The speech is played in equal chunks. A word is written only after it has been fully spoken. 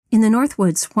In the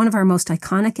Northwoods, one of our most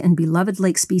iconic and beloved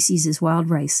lake species is wild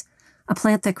rice, a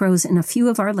plant that grows in a few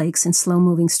of our lakes and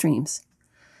slow-moving streams.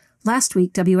 Last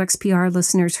week, WXPR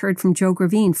listeners heard from Joe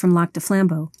Gravine from Lac du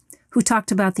Flambeau, who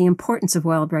talked about the importance of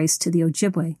wild rice to the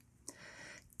Ojibwe.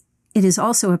 It is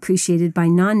also appreciated by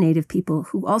non-native people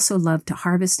who also love to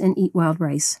harvest and eat wild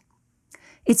rice.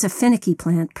 It's a finicky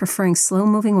plant, preferring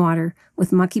slow-moving water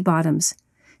with mucky bottoms,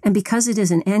 and because it is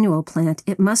an annual plant,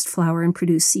 it must flower and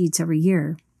produce seeds every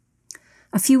year.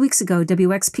 A few weeks ago,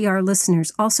 WXPR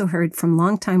listeners also heard from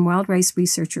longtime wild rice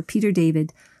researcher Peter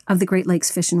David of the Great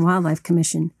Lakes Fish and Wildlife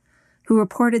Commission, who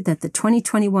reported that the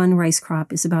 2021 rice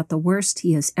crop is about the worst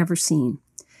he has ever seen.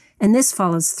 And this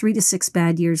follows 3 to 6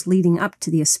 bad years leading up to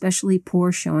the especially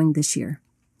poor showing this year.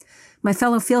 My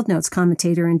fellow Field Notes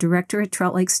commentator and director at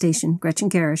Trout Lake Station, Gretchen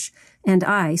Garish, and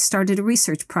I started a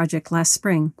research project last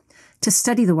spring to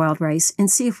study the wild rice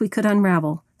and see if we could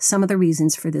unravel some of the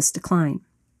reasons for this decline.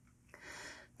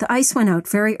 The ice went out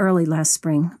very early last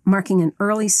spring, marking an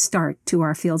early start to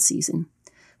our field season.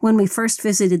 When we first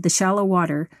visited the shallow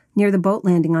water near the boat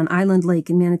landing on Island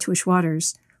Lake in Manitowish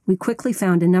Waters, we quickly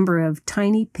found a number of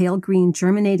tiny, pale green,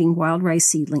 germinating wild rice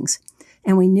seedlings,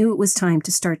 and we knew it was time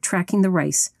to start tracking the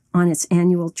rice on its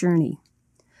annual journey.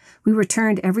 We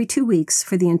returned every 2 weeks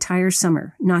for the entire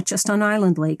summer, not just on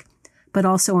Island Lake, but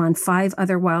also on 5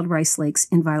 other wild rice lakes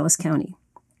in Vilas County.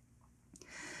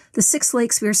 The 6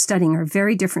 lakes we are studying are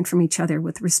very different from each other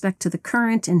with respect to the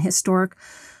current and historic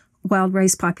wild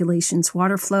rice populations,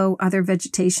 water flow, other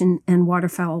vegetation, and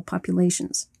waterfowl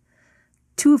populations.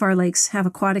 2 of our lakes have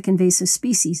aquatic invasive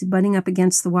species butting up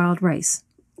against the wild rice,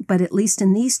 but at least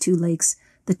in these 2 lakes,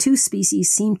 the 2 species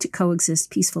seem to coexist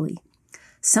peacefully.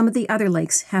 Some of the other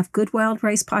lakes have good wild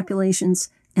rice populations,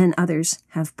 and others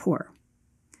have poor.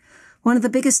 One of the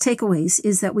biggest takeaways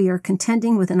is that we are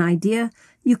contending with an idea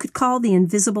you could call the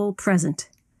invisible present.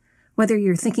 Whether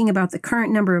you're thinking about the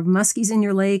current number of muskies in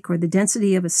your lake or the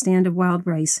density of a stand of wild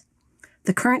rice,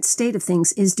 the current state of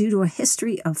things is due to a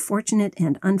history of fortunate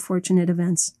and unfortunate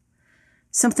events.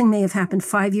 Something may have happened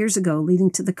 5 years ago leading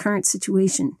to the current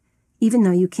situation, even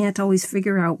though you can't always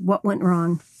figure out what went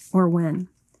wrong or when.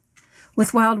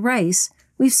 With wild rice,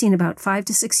 we've seen about 5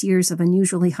 to 6 years of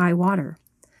unusually high water.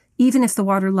 Even if the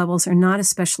water levels are not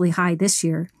especially high this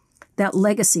year, that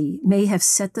legacy may have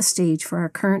set the stage for our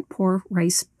current poor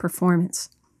rice performance.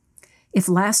 If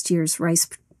last year's rice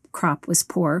crop was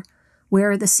poor,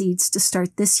 where are the seeds to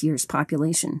start this year's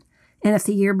population? And if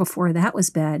the year before that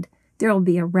was bad, there will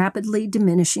be a rapidly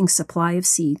diminishing supply of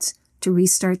seeds to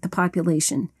restart the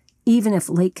population, even if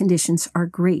lake conditions are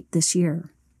great this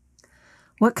year.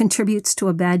 What contributes to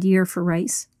a bad year for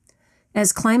rice?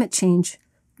 As climate change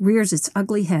rears its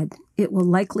ugly head, it will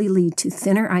likely lead to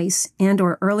thinner ice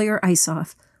and/or earlier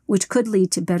ice-off, which could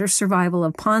lead to better survival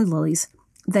of pond lilies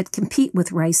that compete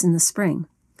with rice in the spring.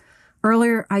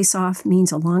 Earlier ice-off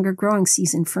means a longer growing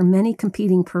season for many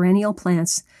competing perennial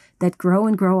plants that grow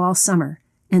and grow all summer,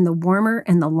 and the warmer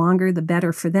and the longer the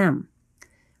better for them.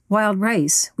 Wild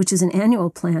rice, which is an annual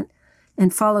plant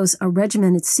and follows a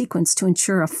regimented sequence to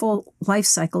ensure a full life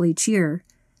cycle each year,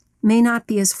 may not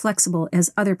be as flexible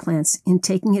as other plants in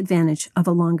taking advantage of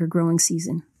a longer growing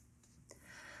season.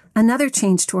 Another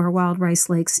change to our wild rice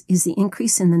lakes is the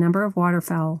increase in the number of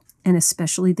waterfowl, and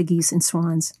especially the geese and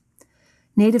swans.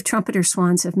 Native trumpeter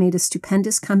swans have made a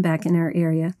stupendous comeback in our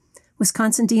area.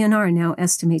 Wisconsin DNR now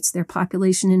estimates their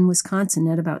population in Wisconsin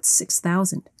at about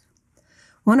 6,000.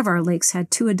 One of our lakes had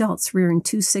 2 adults rearing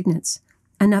 2 cygnets.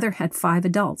 Another had 5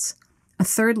 adults. A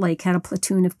third lake had a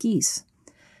platoon of geese.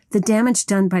 The damage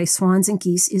done by swans and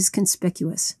geese is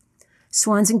conspicuous.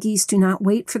 Swans and geese do not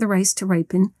wait for the rice to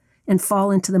ripen and fall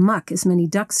into the muck as many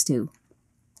ducks do.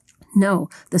 No,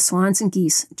 the swans and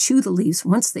geese chew the leaves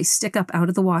once they stick up out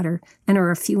of the water and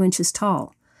are a few inches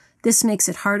tall. This makes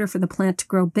it harder for the plant to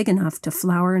grow big enough to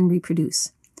flower and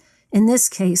reproduce. In this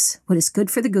case, what is good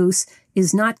for the goose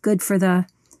is not good for the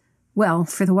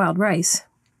wild rice.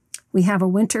 We have a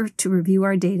winter to review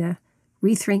our data,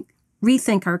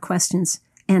 rethink our questions,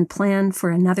 and plan for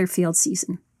another field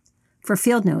season. For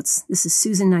Field Notes, this is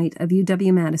Susan Knight of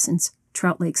UW-Madison's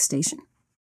Trout Lake Station.